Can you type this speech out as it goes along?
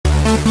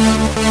Hello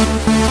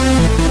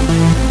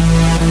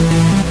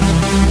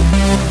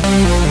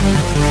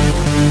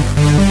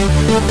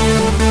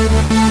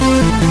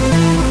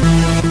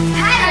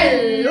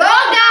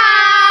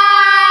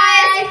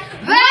guys!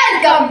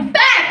 Welcome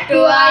back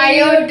to our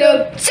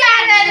YouTube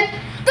channel.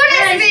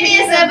 Today's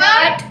video is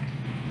about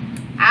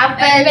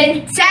Apple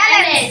Win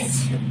Challenge.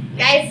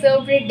 Guys,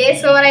 so pretty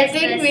days over I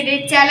think we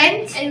did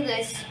challenge. And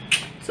this.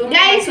 So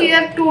guys,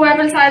 here 2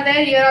 apples are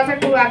there, here also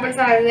 2 apples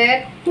are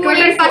there. Who will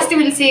eat first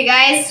we'll see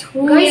guys.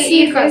 Who will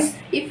eat first?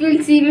 If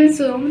you'll see me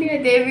so many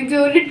are there with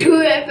only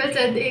 2 apples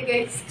are there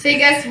guys. See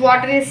guys,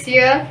 water is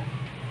here.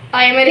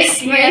 Timer is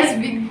here. Yes,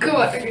 big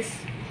water guys.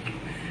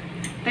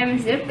 Time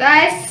is here.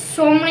 Guys,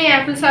 so many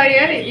apples are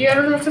here.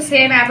 Here also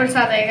same apples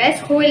are there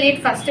guys. Who will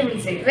eat first we'll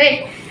see.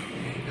 Wait.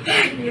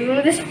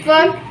 Remove this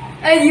one.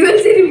 And you will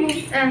see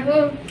remove.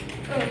 Oh.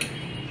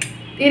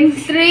 In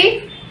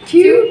 3,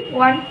 2,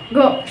 1,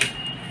 go.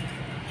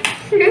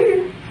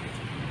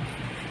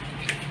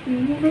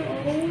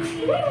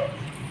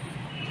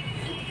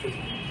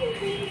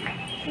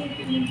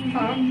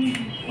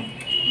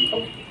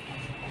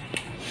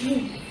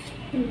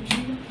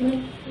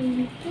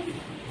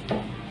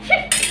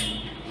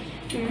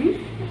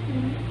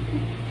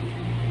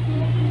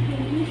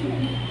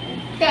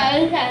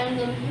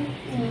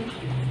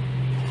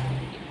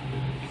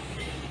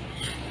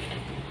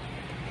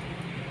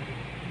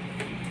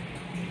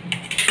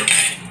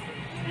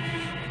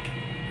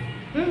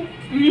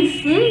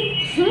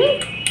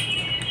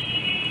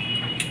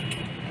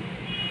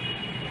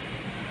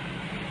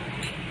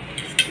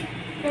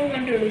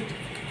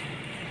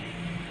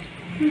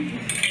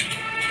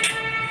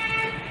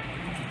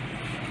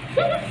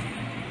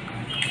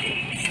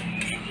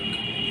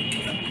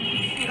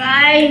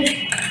 Guys.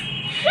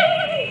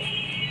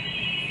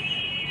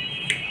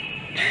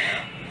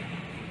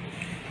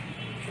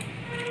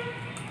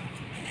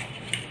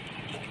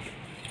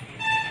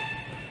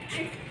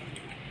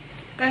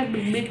 Guys,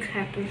 big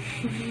apple.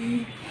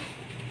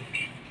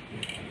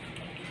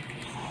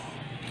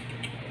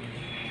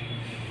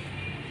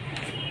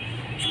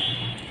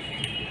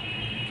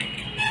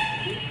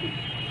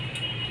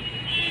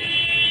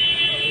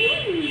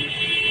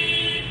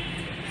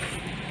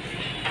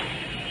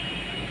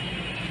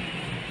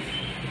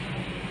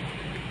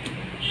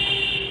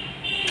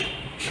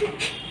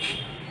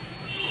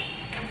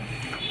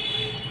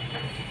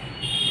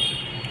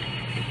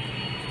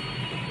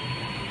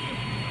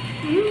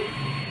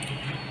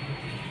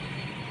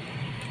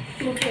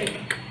 Okay.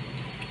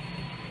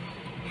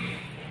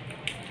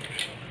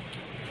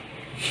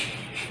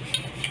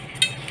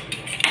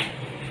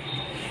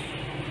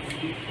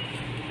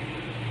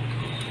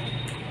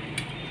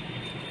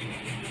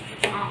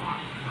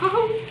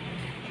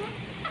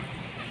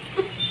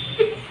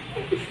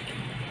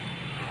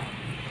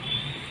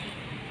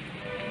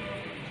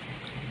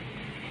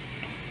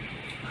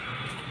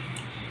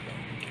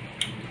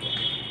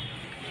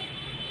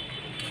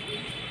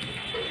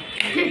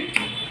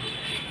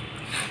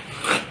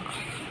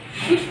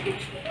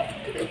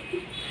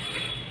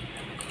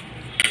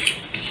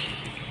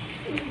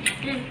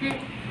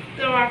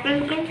 The water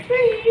is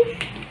complete.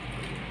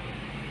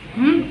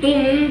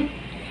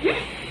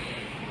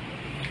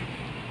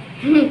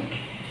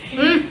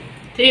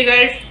 See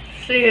guys,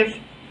 see guys.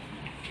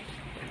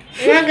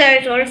 No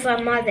guys, all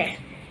some are there.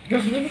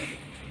 There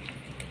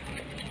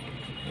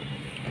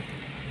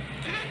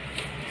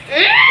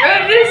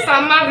is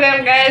some of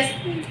them guys.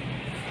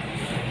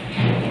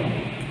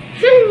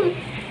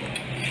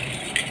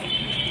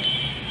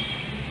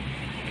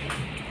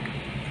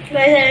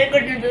 Guys, I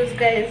could do this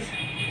guys.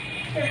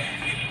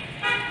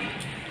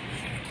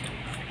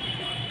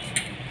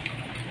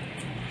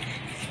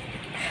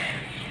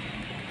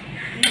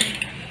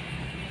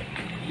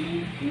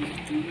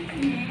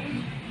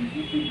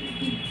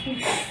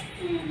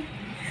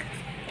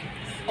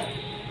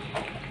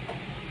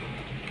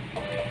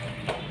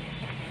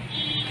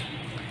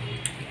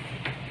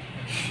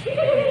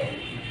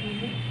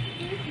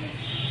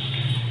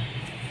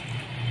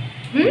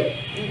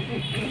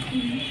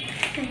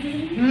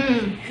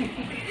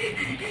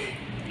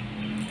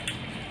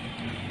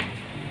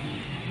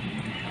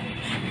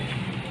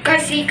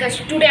 Guys,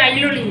 today I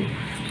learning.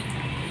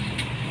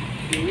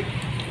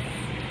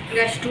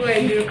 Guys, today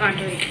I can't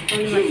wait.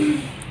 Only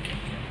one.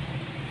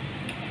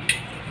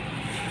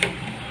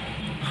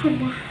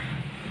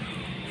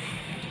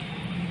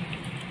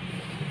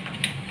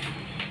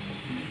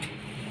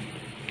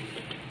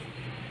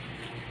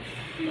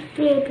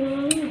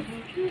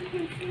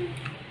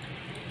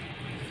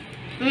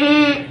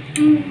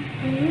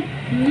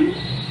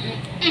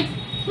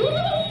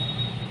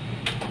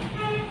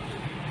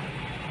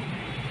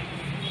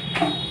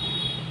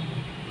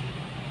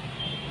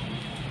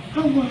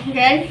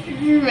 Guys,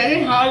 this is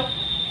very hard.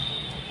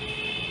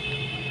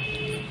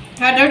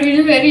 I thought it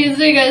is very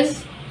easy,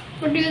 guys,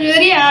 but it is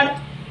very hard.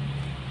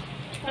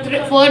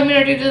 4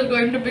 minutes it is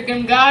going to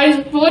become, guys.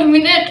 4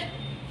 minutes.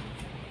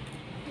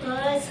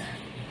 Guys,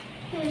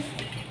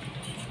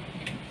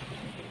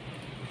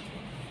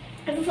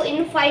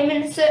 in 5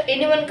 minutes,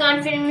 anyone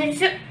can't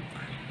finish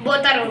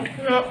Both are out.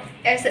 No.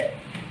 Yes.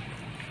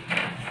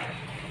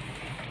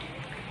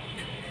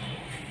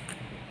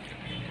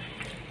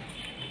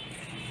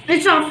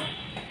 It's off.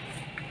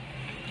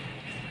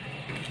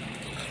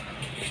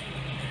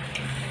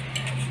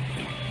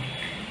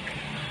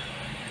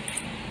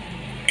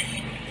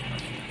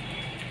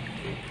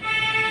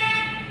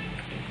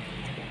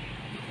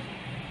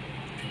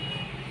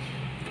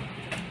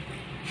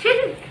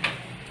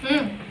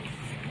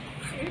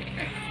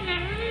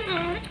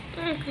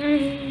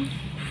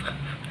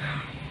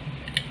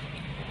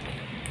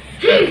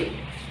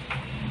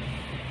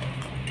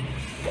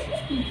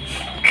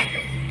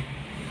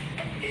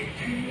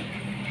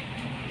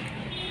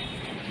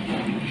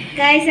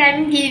 Guys,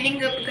 I'm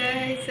giving up,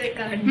 guys. I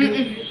can't do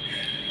it.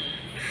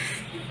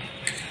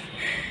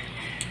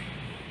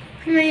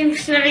 My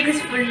stomach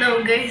is full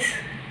now, guys.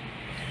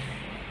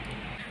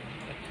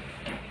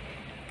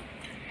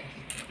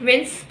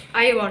 Means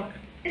I won.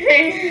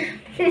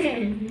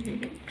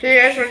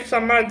 Serious with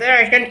some out there.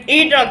 I can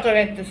eat also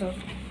like this one.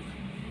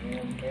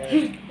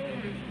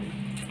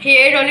 He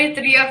ate only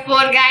 3 or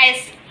 4,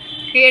 guys.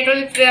 He ate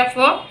only 3 or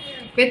 4.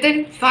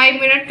 Within 5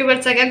 minutes,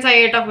 12 seconds, I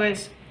ate up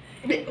his.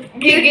 He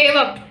gave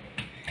up.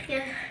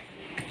 Yeah.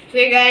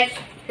 See, guys,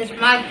 the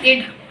small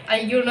kid,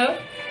 you know,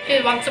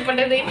 he once upon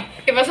a time,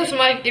 he was a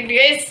small kid,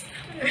 guys.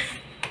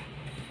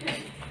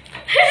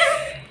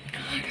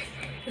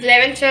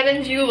 11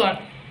 challenge, you won.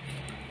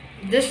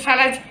 This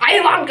challenge, I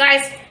won,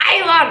 guys.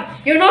 I won.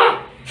 You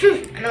know?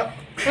 No.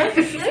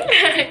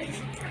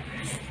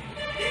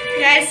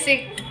 Guys,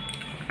 see,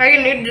 I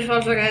can eat this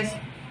also, guys.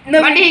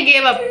 No. But he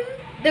gave up.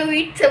 Do we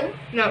eat some?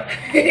 No.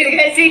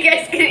 Guys, see,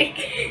 guys,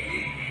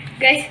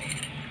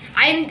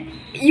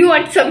 you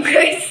want some,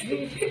 guys?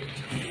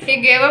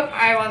 He gave up.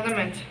 I won the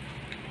match.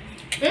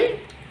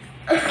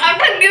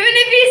 After giving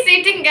a piece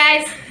eating,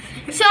 guys.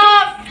 So,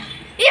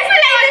 if you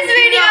like this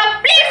video,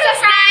 please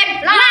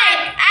subscribe,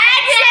 like,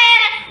 and share.